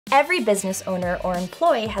Every business owner or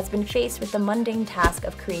employee has been faced with the mundane task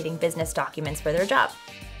of creating business documents for their job.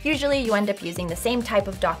 Usually you end up using the same type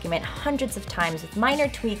of document hundreds of times with minor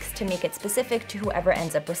tweaks to make it specific to whoever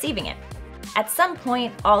ends up receiving it. At some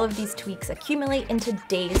point, all of these tweaks accumulate into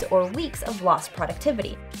days or weeks of lost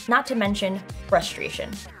productivity, not to mention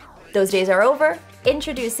frustration. Those days are over.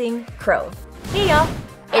 Introducing Crove. Hey y'all!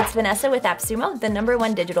 It's Vanessa with AppSumo, the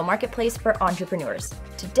 #1 digital marketplace for entrepreneurs.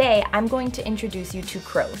 Today, I'm going to introduce you to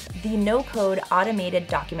Crove, the no-code automated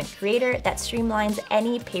document creator that streamlines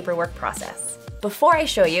any paperwork process. Before I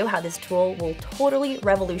show you how this tool will totally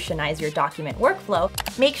revolutionize your document workflow,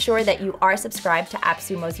 make sure that you are subscribed to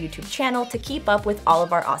AppSumo's YouTube channel to keep up with all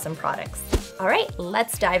of our awesome products. All right,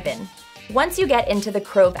 let's dive in. Once you get into the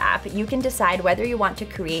Crove app, you can decide whether you want to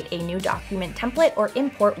create a new document template or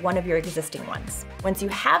import one of your existing ones. Once you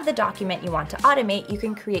have the document you want to automate, you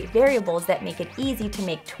can create variables that make it easy to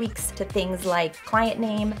make tweaks to things like client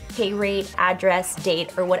name, pay rate, address,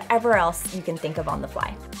 date, or whatever else you can think of on the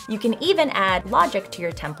fly. You can even add logic to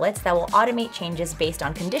your templates that will automate changes based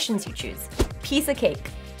on conditions you choose. Piece of cake.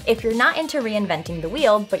 If you're not into reinventing the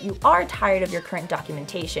wheel, but you are tired of your current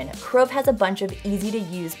documentation, Crove has a bunch of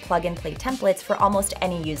easy-to-use plug-and-play templates for almost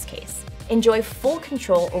any use case. Enjoy full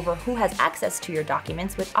control over who has access to your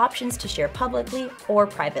documents with options to share publicly or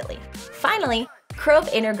privately. Finally, Crove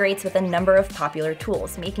integrates with a number of popular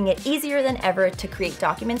tools, making it easier than ever to create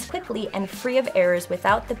documents quickly and free of errors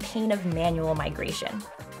without the pain of manual migration.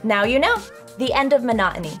 Now you know, the end of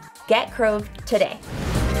monotony. Get Crove today.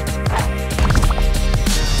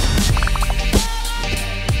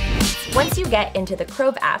 Once you get into the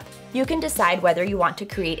Crove app, you can decide whether you want to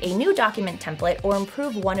create a new document template or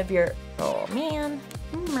improve one of your,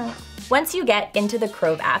 Once you get into the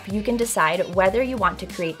Crove app, you can decide whether you want to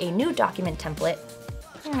create a new document template